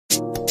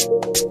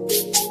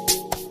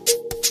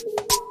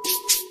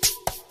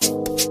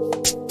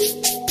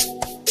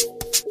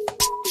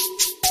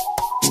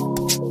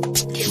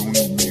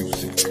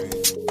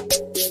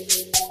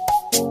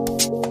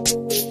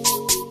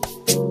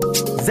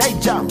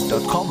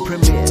ZayJams.com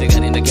premiere. Take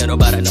it in the ghetto,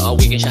 but I know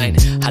we can shine.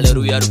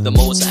 Hallelujah to the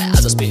Most High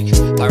as I speak.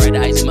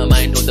 Paradise in my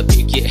mind on the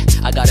peak, yeah.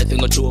 I got a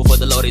thing or two for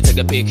the Lord, take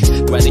a pic.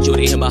 Gratitude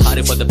in my heart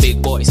for the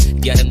big boys.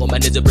 Getting on my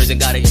knees, praising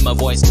God in my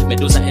voice.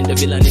 Medusa and the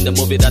villain in the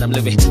movie that I'm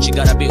living. She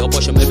gotta be a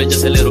portion, maybe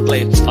just a little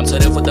clay. I'm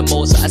setting for the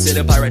Most High, I sit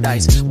in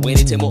paradise.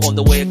 Winning team on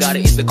the way, got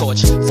it is the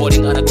coach.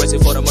 Falling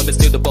unaggressive for the moment,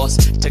 still the boss.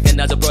 Taking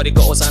as a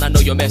prodigal, son, I know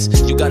your mess.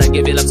 You gotta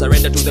give it up,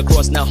 surrender to the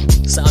cross now.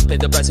 Some pay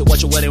the price of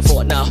what you're waiting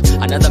for now.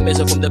 Another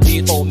message from the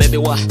people, maybe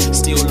why?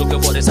 Still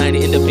looking for the sign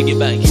in the piggy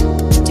bank.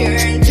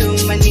 Turn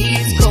to my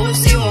knees,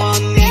 Nkhosi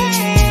want me.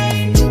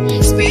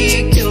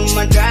 Speak to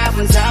my drive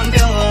when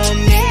zombie want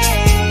me.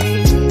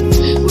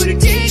 Would you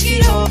take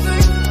it over?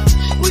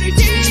 Would you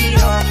take it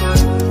over?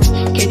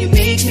 Can you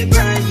make me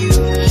burn you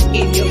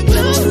in your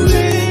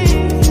glory?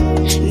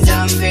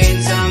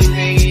 Zombie,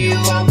 zombie, you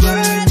are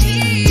worthy.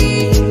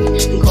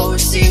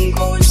 Nkhosi,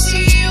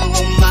 Nkhosi, you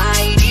are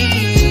mighty.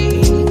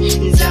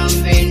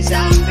 Zombie,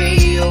 zombie,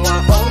 you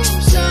are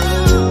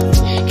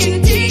awesome. Can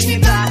you take me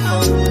back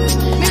home?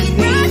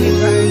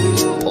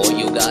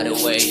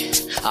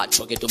 I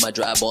took it to my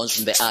dry bones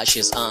from the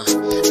ashes, I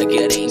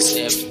get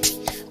saved.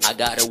 I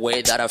got a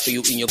way that I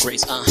feel in your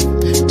grace,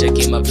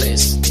 taking my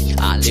place.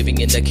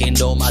 Living in the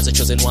kingdom as a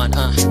chosen one,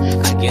 I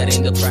get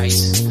in the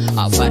prize.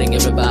 Fighting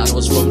every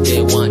battles from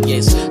day one,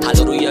 yes.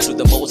 Hallelujah to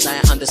the Most High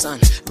and the Son.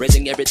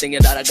 Raising everything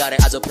that I got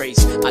it as a praise.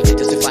 I can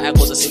testify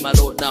cause I see my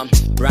Lord now.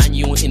 Brand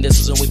new in the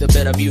season with a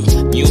better view.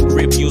 New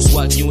grip, new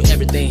swag, new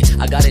everything.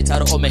 I got a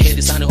title on my head,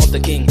 the sign of the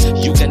king.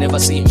 You can never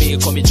see me,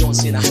 call me John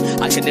Cena.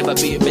 I can never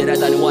be better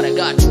than what I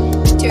got.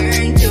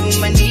 Turn to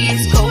my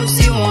knees,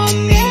 Nkhosi want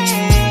me.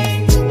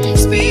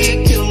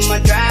 Speak to my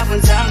drive when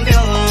zombie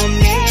want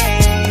me.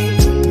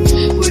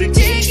 Would you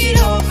take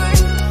it over?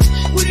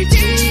 Would you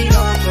take it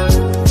over?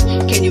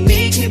 Can you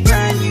make me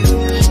burn you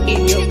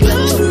in your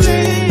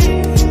glory?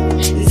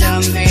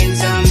 Zombie,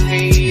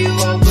 zombie, you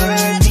are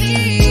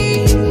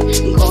worthy.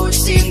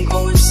 Nkhosi,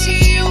 Nkhosi,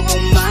 you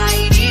are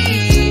mighty.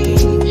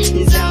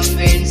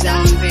 Zombie,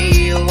 zombie,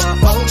 you are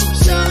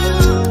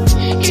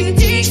awesome. Can you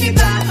take me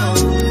back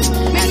home?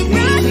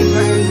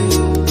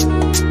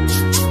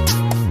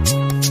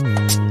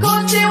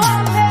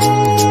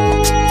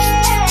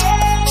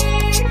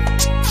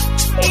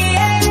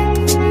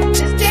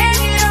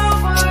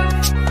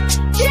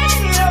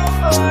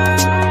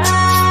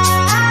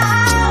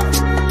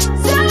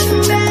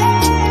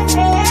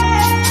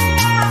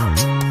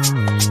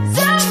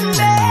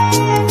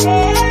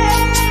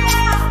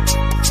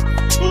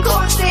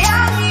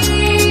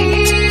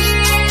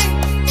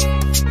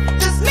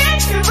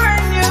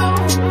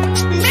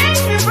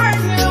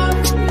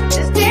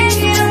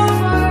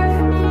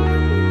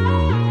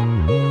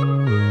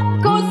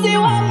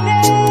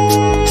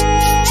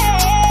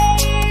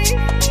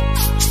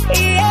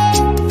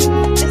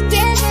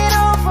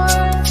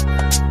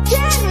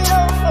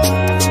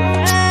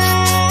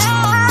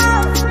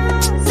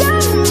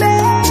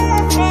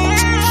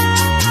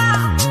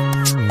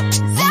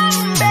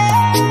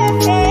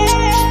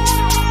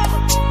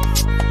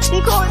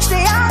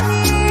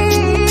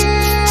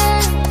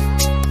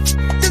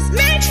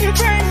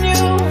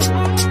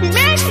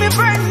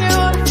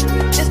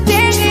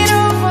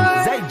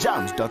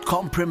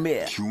 ZayJams.com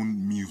premiere.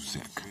 Tune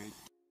music.